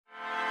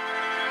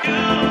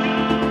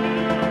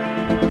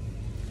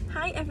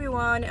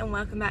everyone and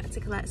welcome back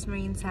to Colette's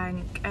Marine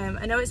Tank.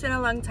 I know it's been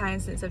a long time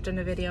since I've done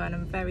a video and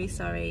I'm very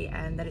sorry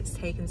that it's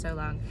taken so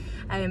long,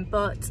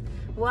 but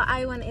what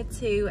I wanted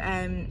to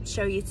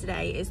show you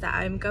today is that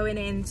I'm going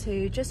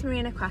into just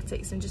marine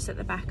aquatics and just at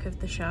the back of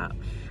the shop,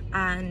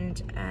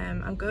 and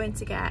I'm going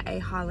to get a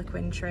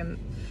Harlequin shrimp.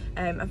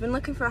 I've been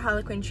looking for a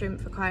Harlequin shrimp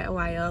for quite a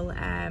while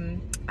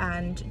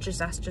and just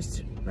asked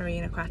just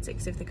Marine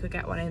Aquatics if they could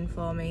get one in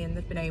for me, and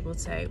they've been able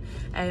to.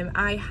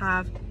 I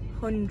have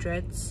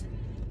hundreds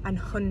and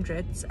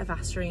hundreds of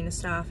asterina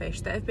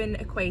starfish that have been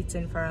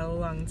aquating for a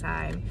long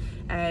time.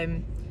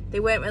 They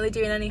weren't really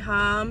doing any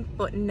harm,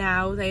 but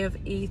now they have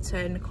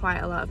eaten quite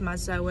a lot of my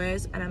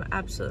zoas and I'm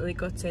absolutely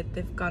gutted.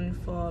 They've gone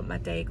for my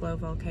Dayglow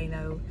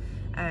volcano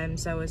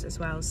zoas as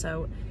well,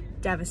 so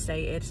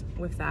devastated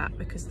with that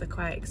because they're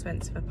quite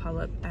expensive a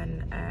polyp,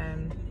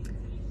 and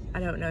I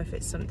don't know if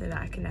it's something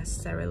that I can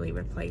necessarily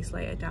replace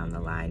later down the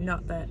line.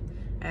 Not that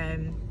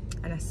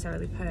I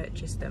necessarily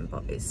purchased them,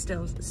 but it's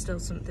still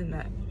something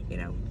that, you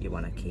know, you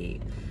want to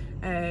keep.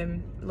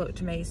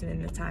 Looked amazing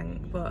in the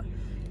tank. But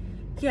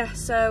yeah,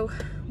 so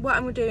what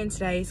I'm doing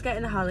today is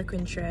getting the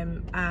Harlequin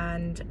shrimp,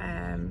 and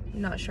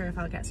not sure if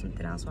I'll get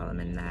something else while I'm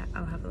in there.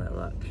 I'll have a little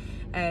look,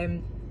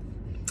 and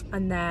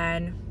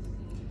then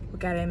we'll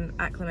get him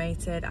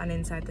acclimated and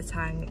inside the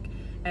tank.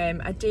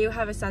 I do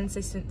have a sand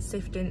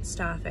sifting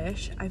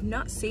starfish. I've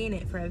not seen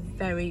it for a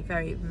very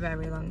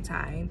long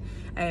time,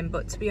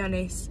 but to be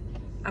honest,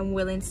 I'm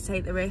willing to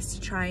take the risk to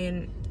try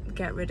and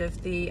get rid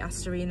of the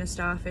asterina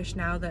starfish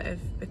now that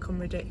have become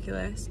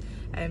ridiculous.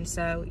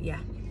 So yeah,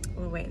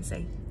 we'll wait and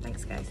see.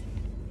 Thanks guys.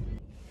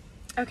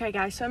 Okay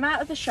guys, so I'm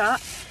out of the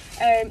shop.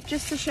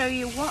 Just to show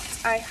you what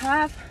I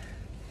have,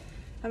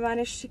 I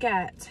managed to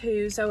get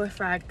 2 zoa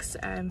frags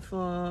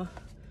for,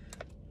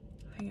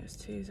 I think it was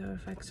 2 zoa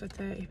frags for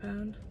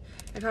 £30.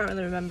 I can't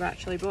really remember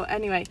actually, but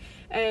anyway,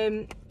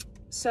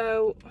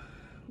 so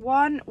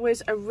one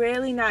was a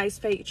really nice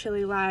fake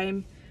chili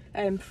lime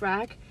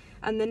frag,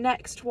 and the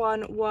next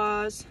one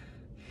was,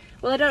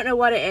 well, I don't know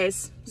what it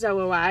is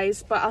zoa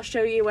wise, but I'll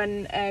show you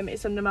when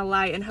it's under my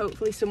light and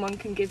hopefully someone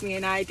can give me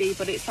an ID,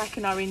 but it's like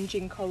an orange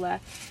in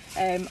colour,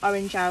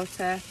 orange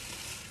outer,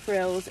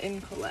 frills in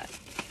colour.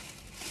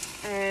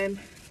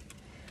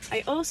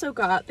 I also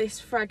got this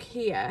frag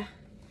here,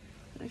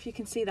 I don't know if you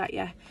can see that,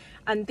 yeah,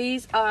 and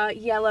these are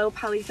yellow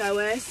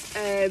polythoas.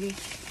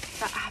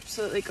 They're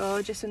absolutely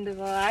gorgeous under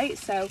the light,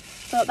 so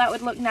thought that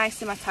would look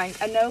nice in my tank.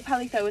 I know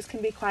polythoas can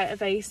be quite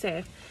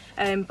evasive,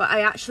 but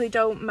I actually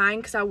don't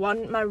mind because I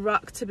want my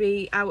rock to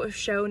be out of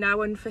show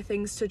now and for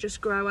things to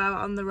just grow out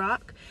on the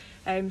rock.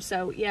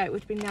 So yeah, it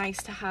would be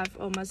nice to have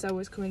all my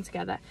zoas coming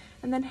together.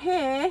 And then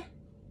here,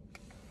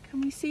 can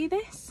we see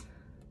this?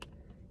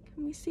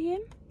 Can we see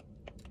him?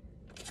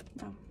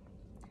 No.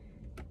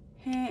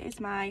 Here is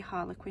my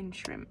Harlequin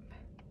shrimp.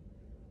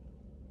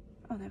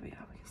 Oh, there we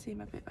are. We can see him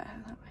a bit better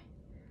that way.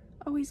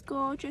 Oh, he's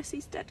gorgeous.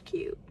 He's dead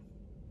cute.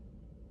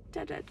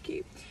 Dead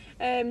cute.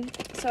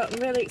 So I'm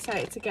really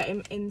excited to get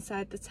him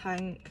inside the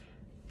tank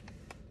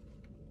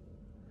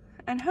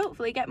and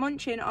hopefully get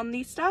munching on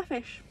these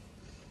starfish.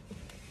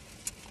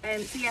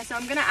 So yeah, so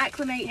I'm going to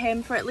acclimate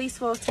him for at least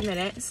 40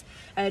 minutes,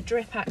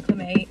 drip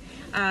acclimate,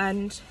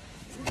 and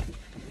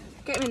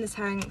get him in the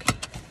tank,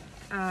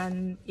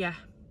 and yeah,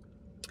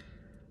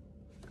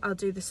 I'll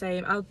do the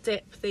same. I'll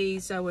dip the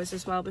zoas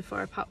as well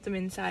before I pop them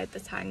inside the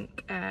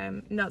tank.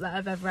 Not that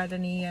I've ever had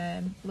any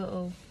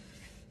little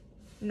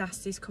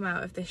nasties come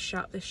out of this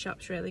shop. This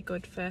shop's really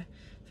good for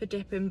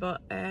dipping,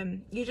 but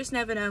you just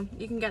never know.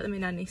 You can get them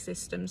in any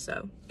system,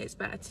 so it's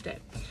better to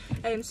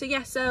dip. So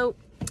yeah, so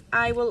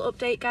I will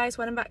update guys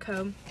when I'm back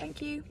home.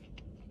 Thank you.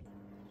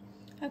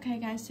 Okay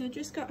guys, so I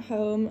just got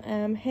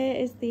home. Here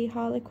is the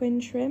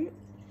Harlequin shrimp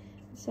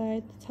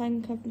inside the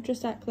tank. I'm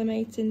just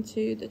acclimating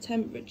to the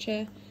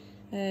temperature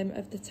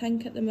of the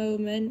tank at the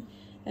moment.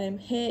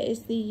 Here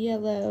is the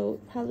yellow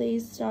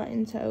pallies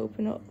starting to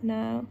open up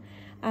now,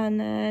 and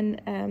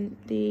then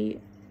the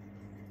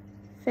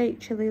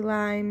fake chili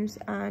limes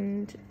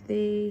and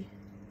the,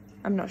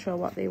 I'm not sure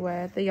what they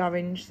were, the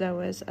orange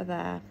zoas are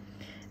there.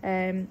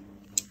 I'm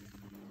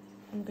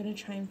going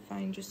to try and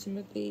find just some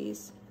of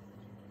these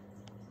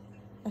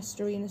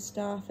asterina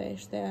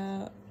starfish. They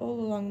are all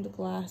along the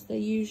glass. They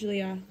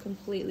usually are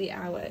completely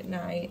out at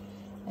night,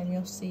 and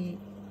you'll see,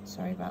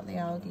 sorry about the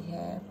algae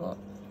here, but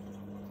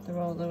they're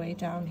all the way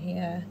down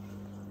here.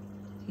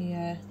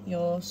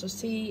 You'll also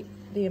see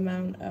the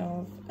amount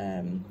of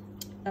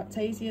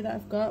aptasia that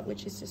I've got,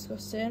 which is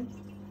disgusting.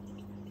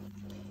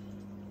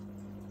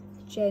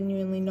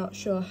 Genuinely not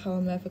sure how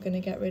I'm ever going to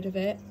get rid of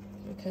it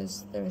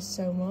because there is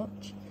so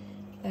much,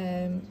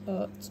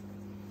 but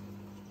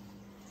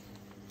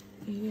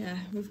yeah,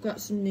 we've got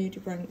some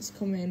nudibranchs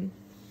coming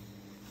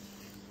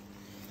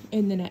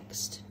in the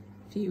next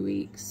few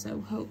weeks, so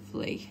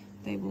hopefully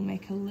they will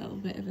make a little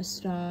bit of a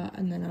start,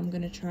 and then I'm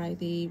going to try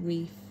the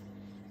Reef,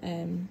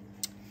 the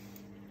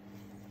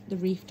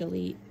Reef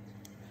Delete.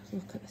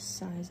 Look at the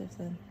size of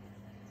them.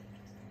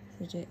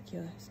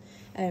 ridiculous.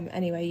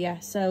 Anyway, yeah,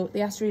 so the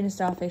asterina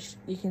starfish,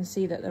 you can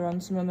see that they're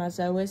on some of my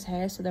zoas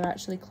here, so they're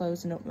actually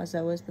closing up my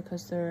zoas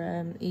because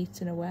they're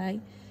eaten away.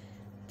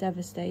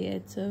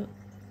 Devastated, so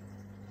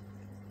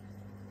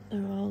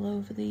they're all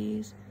over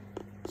these.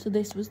 So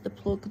this was the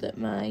plug that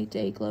my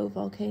day glow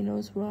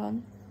volcanoes were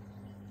on.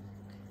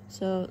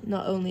 So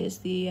not only is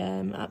the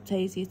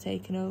Aptasia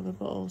taken over,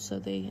 but also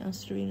the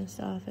asterina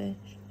starfish.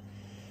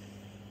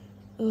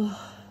 Ugh.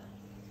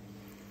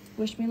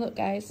 Wish me luck,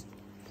 guys.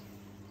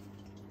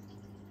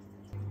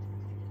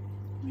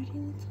 Ready,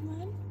 little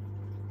man?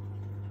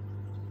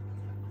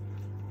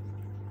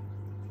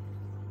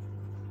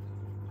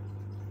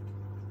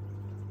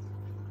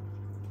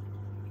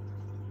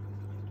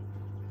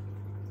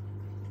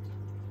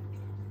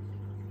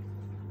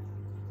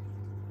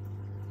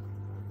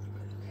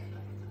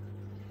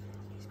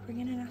 He's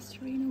bringing an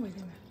asterina with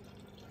him.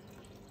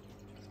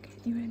 Let's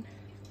get you in.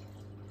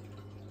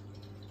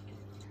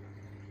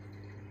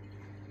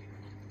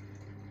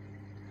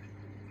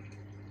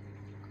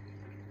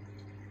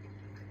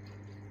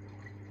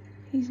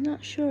 He's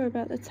not sure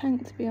about the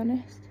tank, to be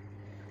honest.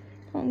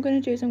 What I'm going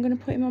to do is I'm going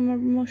to put him on my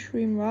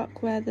mushroom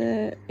rock where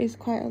there is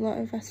quite a lot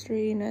of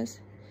asterinas.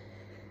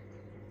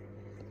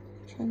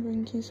 Try and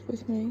bring his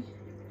with me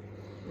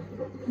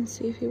and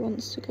see if he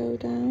wants to go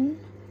down.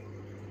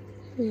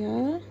 Here we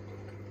are.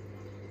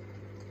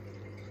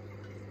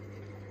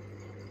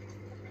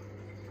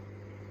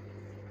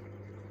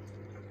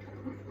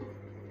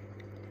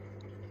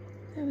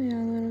 There we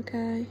are, little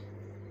guy.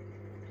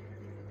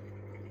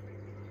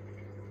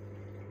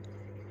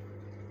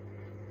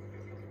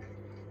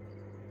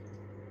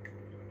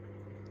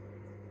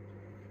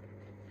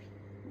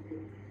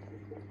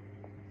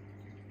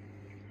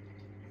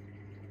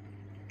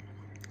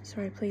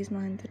 Sorry, please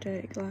mind the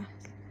dirty glass.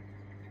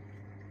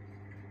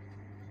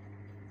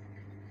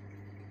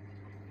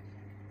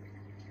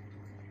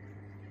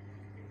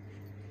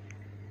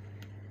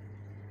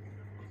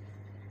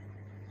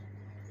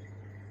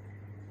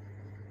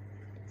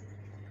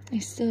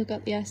 He's still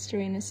got the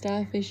asterina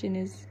starfish in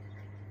his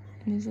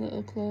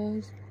little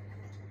claws.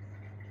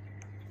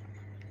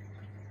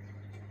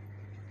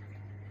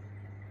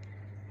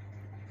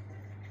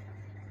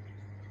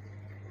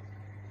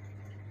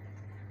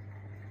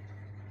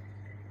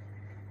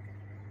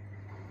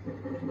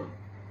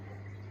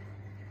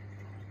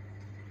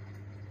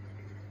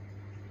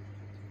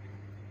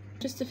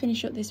 Just to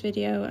finish up this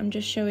video, I'm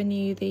just showing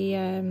you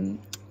the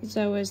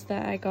zoas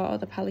that I got, or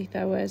the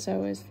Polythoa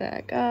zoas that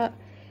I got.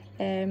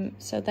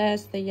 So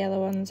there's the yellow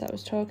ones I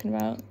was talking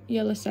about,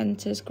 yellow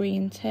centres,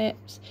 green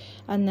tips,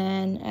 and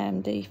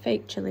then the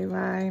fake chili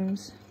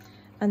limes,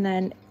 and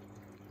then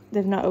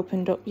they've not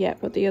opened up yet,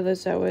 but the other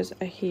zoas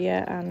are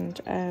here,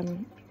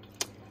 and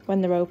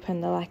when they're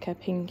open they're like a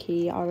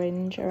pinky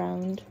orange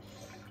around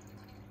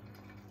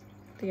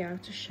the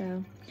outer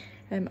shell.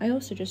 I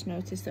also just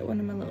noticed that one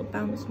of my little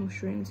bounce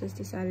mushrooms has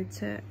decided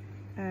to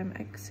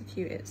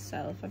execute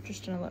itself. I've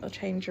just done a little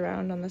change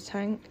around on the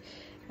tank.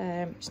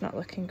 It's not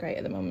looking great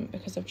at the moment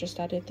because I've just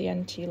added the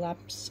NT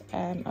Labs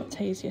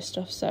Aptasia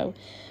stuff, so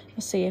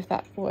we'll see if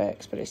that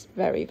works, but it's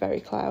very,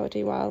 very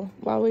cloudy while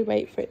we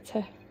wait for it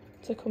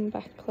to come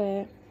back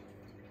clear.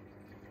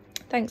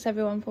 Thanks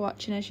everyone for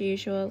watching as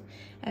usual,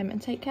 and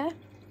take care.